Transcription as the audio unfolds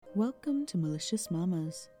Welcome to Malicious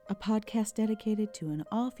Mamas, a podcast dedicated to an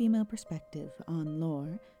all-female perspective on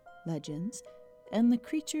lore, legends, and the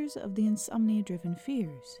creatures of the insomnia-driven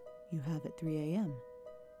fears you have at 3 a.m.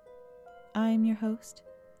 I'm your host,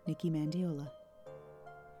 Nikki Mandiola.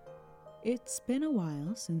 It's been a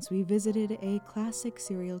while since we visited a classic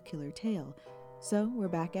serial killer tale, so we're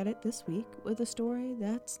back at it this week with a story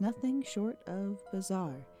that's nothing short of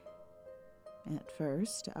bizarre. At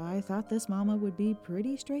first, I thought this mama would be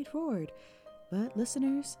pretty straightforward, but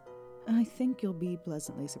listeners, I think you'll be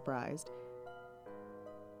pleasantly surprised.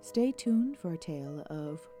 Stay tuned for a tale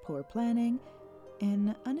of poor planning,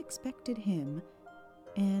 an unexpected hymn,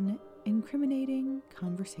 and incriminating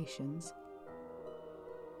conversations.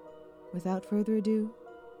 Without further ado,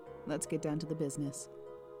 let's get down to the business.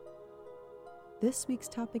 This week's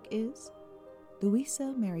topic is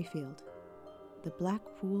Louisa Merrifield, the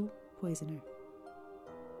Blackpool Poisoner.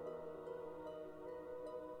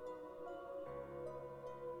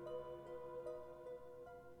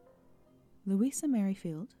 Louisa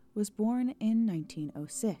Merrifield was born in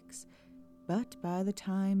 1906, but by the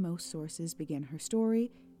time most sources begin her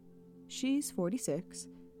story, she's 46,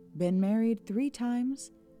 been married 3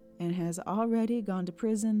 times, and has already gone to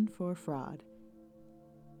prison for fraud.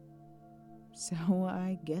 So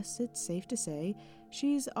I guess it's safe to say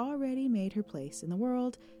she's already made her place in the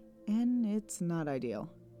world, and it's not ideal.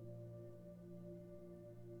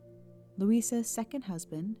 Louisa's second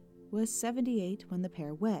husband was 78 when the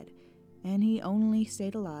pair wed, and he only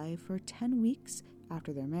stayed alive for 10 weeks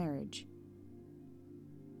after their marriage.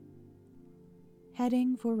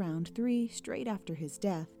 Heading for round 3 straight after his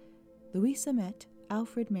death, Louisa met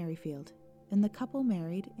Alfred Merrifield, and the couple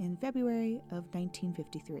married in February of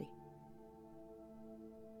 1953.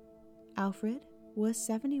 Alfred was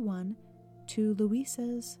 71 to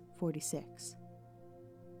Louisa's 46.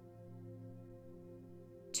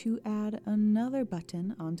 To add another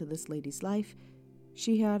button onto this lady's life,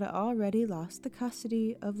 she had already lost the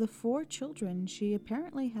custody of the 4 children she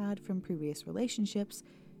apparently had from previous relationships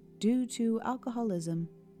due to alcoholism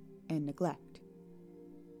and neglect.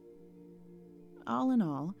 All in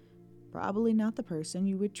all, probably not the person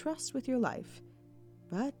you would trust with your life,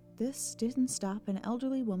 but this didn't stop an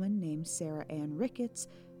elderly woman named Sarah Ann Ricketts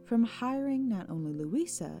from hiring not only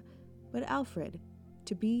Louisa, but Alfred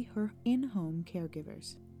to be her in-home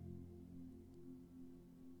caregivers.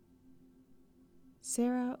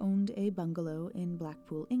 Sarah owned a bungalow in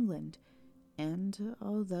Blackpool, England, and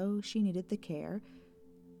although she needed the care,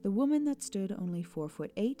 the woman that stood only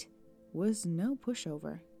 4'8" was no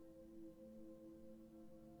pushover.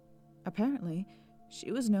 Apparently,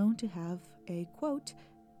 she was known to have a, quote,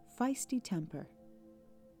 feisty temper.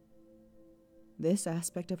 This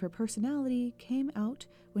aspect of her personality came out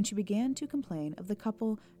when she began to complain of the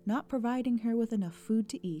couple not providing her with enough food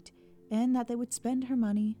to eat and that they would spend her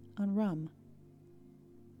money on rum.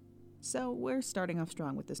 So we're starting off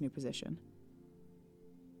strong with this new position.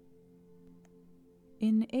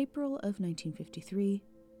 In April of 1953,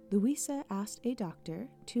 Louisa asked a doctor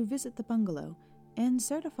to visit the bungalow and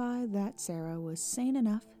certify that Sarah was sane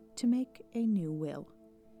enough to make a new will.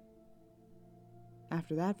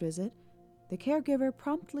 After that visit, the caregiver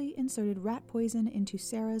promptly inserted rat poison into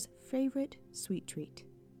Sarah's favorite sweet treat.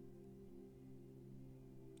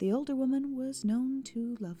 The older woman was known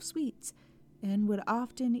to love sweets and would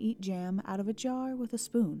often eat jam out of a jar with a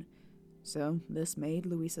spoon, so this made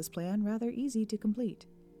Louisa's plan rather easy to complete.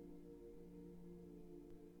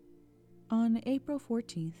 On April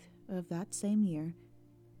 14th of that same year,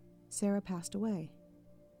 Sarah passed away.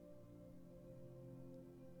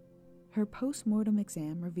 Her post-mortem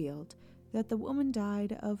exam revealed that the woman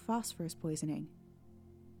died of phosphorus poisoning,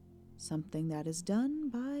 something that is done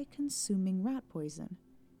by consuming rat poison.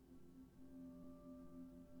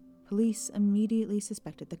 Police immediately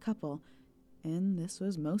suspected the couple, and this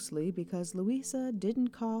was mostly because Louisa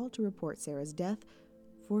didn't call to report Sarah's death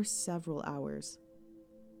for several hours.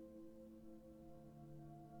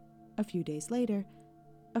 A few days later,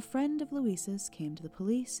 a friend of Louisa's came to the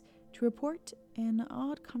police to report an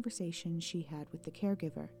odd conversation she had with the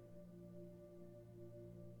caregiver.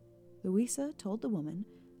 Louisa told the woman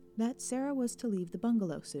that Sarah was to leave the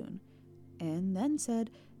bungalow soon, and then said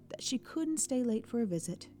that she couldn't stay late for a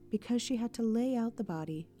visit because she had to lay out the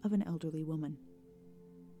body of an elderly woman.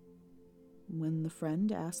 When the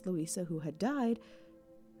friend asked Louisa who had died,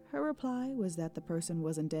 her reply was that the person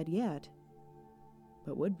wasn't dead yet,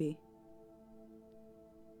 but would be.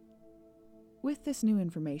 With this new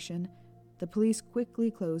information, the police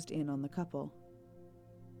quickly closed in on the couple.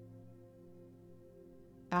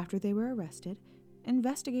 After they were arrested,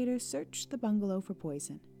 investigators searched the bungalow for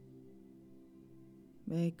poison.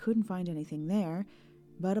 They couldn't find anything there,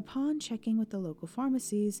 but upon checking with the local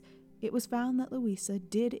pharmacies, it was found that Louisa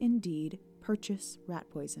did indeed purchase rat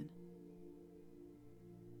poison.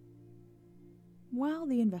 While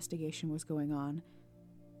the investigation was going on,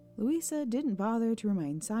 Louisa didn't bother to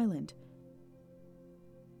remain silent.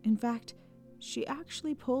 In fact, she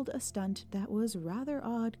actually pulled a stunt that was rather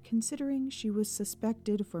odd considering she was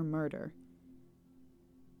suspected for murder.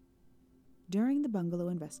 During the bungalow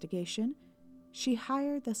investigation, she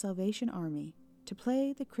hired the Salvation Army to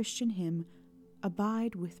play the Christian hymn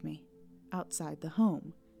 "Abide With Me" outside the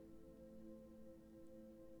home.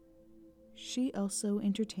 She also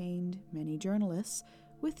entertained many journalists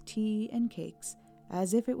with tea and cakes,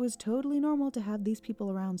 as if it was totally normal to have these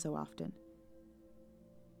people around so often.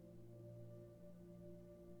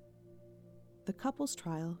 The couple's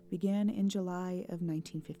trial began in July of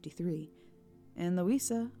 1953, and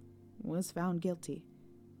Louisa was found guilty.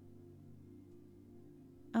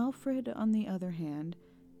 Alfred, on the other hand,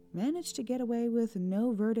 managed to get away with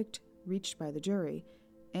no verdict reached by the jury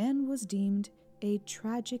and was deemed a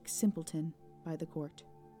tragic simpleton by the court.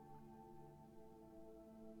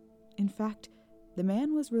 In fact, the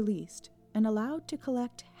man was released and allowed to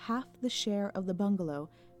collect half the share of the bungalow,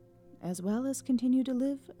 as well as continue to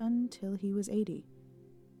live until he was 80.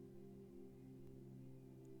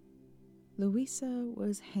 Louisa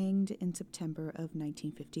was hanged in September of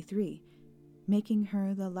 1953, making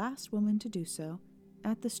her the last woman to do so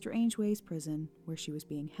at the Strangeways prison where she was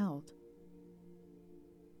being held.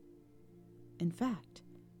 In fact,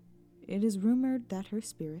 it is rumored that her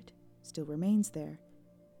spirit still remains there,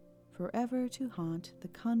 forever to haunt the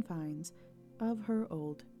confines of her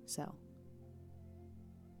old cell.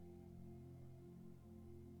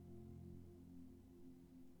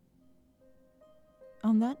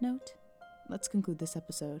 On that note, let's conclude this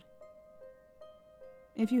episode.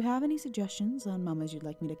 If you have any suggestions on mamas you'd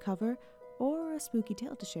like me to cover or a spooky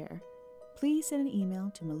tale to share, please send an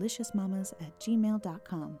email to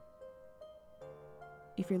maliciousmamas@gmail.com.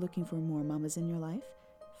 If you're looking for more mamas in your life,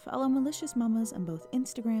 follow Malicious Mamas on both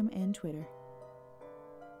Instagram and Twitter.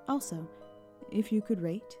 Also, if you could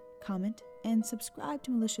rate, comment, and subscribe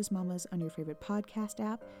to Malicious Mamas on your favorite podcast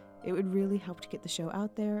app, it would really help to get the show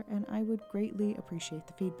out there, and I would greatly appreciate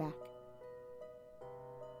the feedback.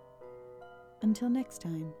 Until next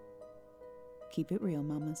time, keep it real,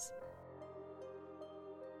 mamas.